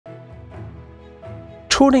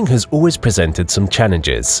Trawling has always presented some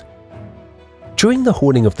challenges. During the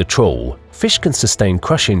hauling of the trawl, fish can sustain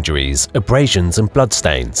crush injuries, abrasions and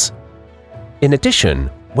bloodstains. In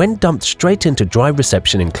addition, when dumped straight into dry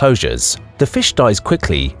reception enclosures, the fish dies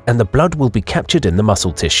quickly and the blood will be captured in the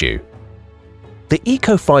muscle tissue. The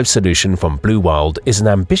ECOFIVE solution from Bluewild is an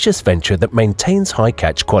ambitious venture that maintains high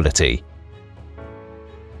catch quality.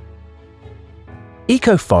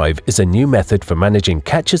 ECOFIVE is a new method for managing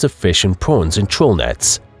catches of fish and prawns in trawl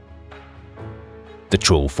nets. The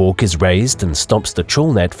trawl fork is raised and stops the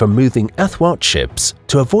trawl net from moving athwart ships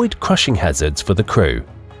to avoid crushing hazards for the crew.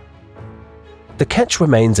 The catch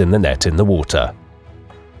remains in the net in the water.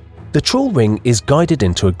 The trawl ring is guided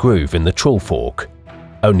into a groove in the trawl fork.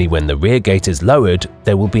 Only when the rear gate is lowered,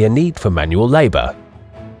 there will be a need for manual labour.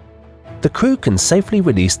 The crew can safely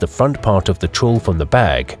release the front part of the trawl from the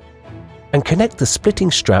bag and connect the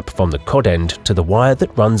splitting strap from the cod end to the wire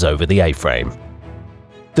that runs over the A-frame.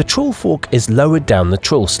 The trawl fork is lowered down the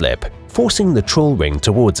trawl slip, forcing the trawl ring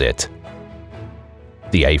towards it.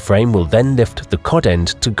 The A-frame will then lift the cod end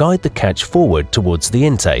to guide the catch forward towards the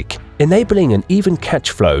intake, enabling an even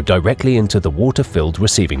catch flow directly into the water-filled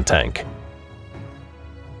receiving tank.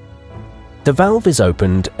 The valve is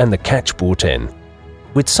opened and the catch brought in.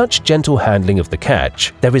 With such gentle handling of the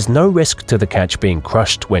catch, there is no risk to the catch being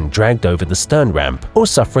crushed when dragged over the stern ramp or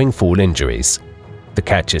suffering fall injuries. The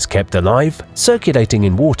catch is kept alive, circulating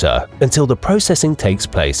in water until the processing takes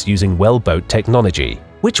place using wellboat technology,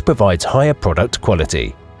 which provides higher product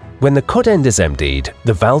quality. When the cod end is emptied,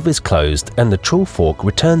 the valve is closed and the trawl fork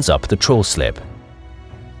returns up the trawl slip.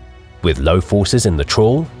 With low forces in the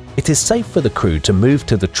trawl, it is safe for the crew to move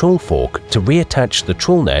to the trawl fork to reattach the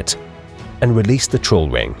trawl net and release the trawl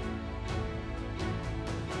ring.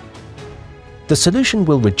 The solution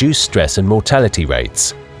will reduce stress and mortality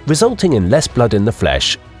rates, resulting in less blood in the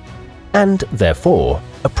flesh and, therefore,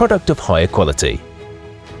 a product of higher quality.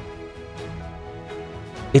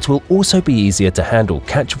 It will also be easier to handle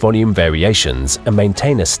catch volume variations and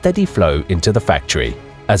maintain a steady flow into the factory.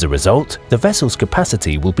 As a result, the vessel's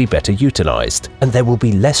capacity will be better utilised and there will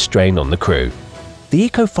be less strain on the crew. The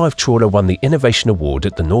ECOFIVE trawler won the Innovation Award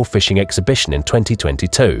at the North Fishing Exhibition in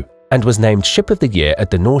 2022 and was named Ship of the Year at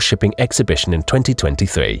the North Shipping Exhibition in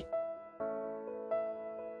 2023.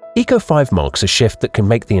 ECOFIVE marks a shift that can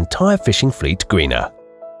make the entire fishing fleet greener.